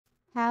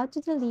How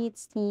to delete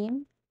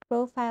Steam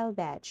profile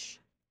badge.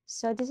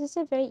 So this is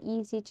a very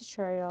easy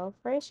tutorial.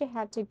 First, you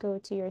have to go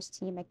to your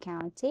Steam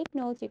account. Take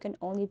note, you can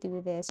only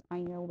do this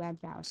on your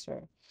web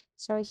browser.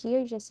 So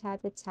here, you just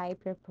have to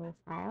type your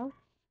profile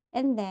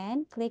and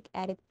then click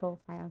edit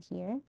profile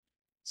here.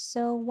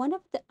 So one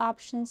of the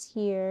options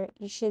here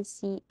you should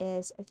see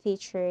is a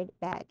featured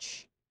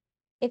badge.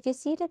 If you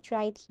see that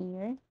right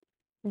here,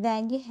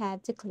 then you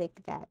have to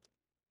click that.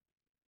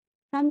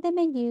 From the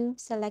menu,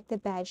 select the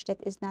badge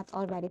that is not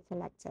already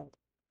selected.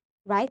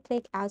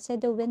 Right-click outside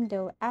the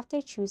window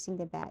after choosing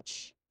the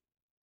badge.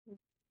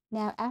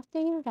 Now, after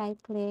you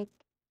right-click,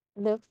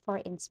 look for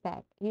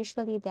Inspect.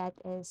 Usually that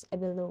is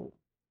below.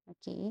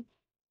 Okay,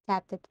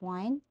 tap that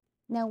one.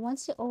 Now,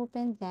 once you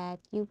open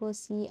that, you will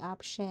see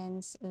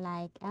options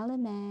like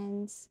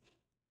Elements,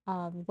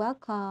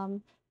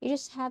 Welcome. You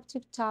just have to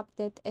tap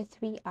that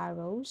three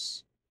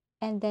arrows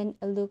and then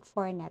look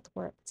for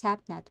Network.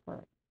 Tap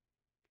Network.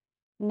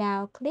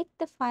 Now, click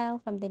the file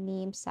from the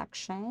name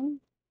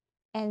section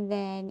and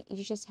then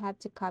you just have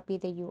to copy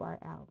the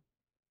URL.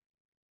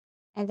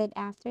 And then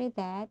after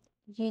that,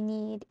 you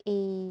need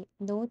a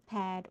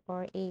notepad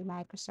or a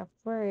Microsoft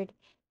Word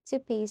to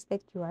paste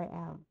that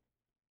URL.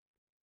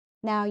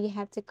 Now you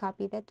have to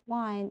copy that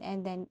one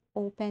and then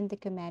open the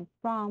command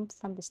prompt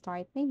from the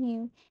start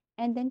menu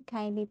and then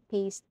kindly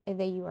paste the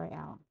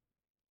URL.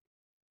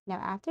 Now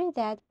after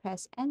that,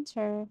 press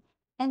enter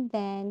and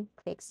then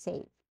click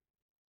save.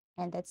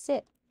 And that's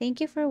it. Thank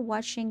you for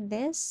watching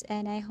this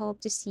and I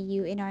hope to see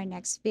you in our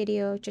next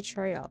video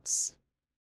tutorials.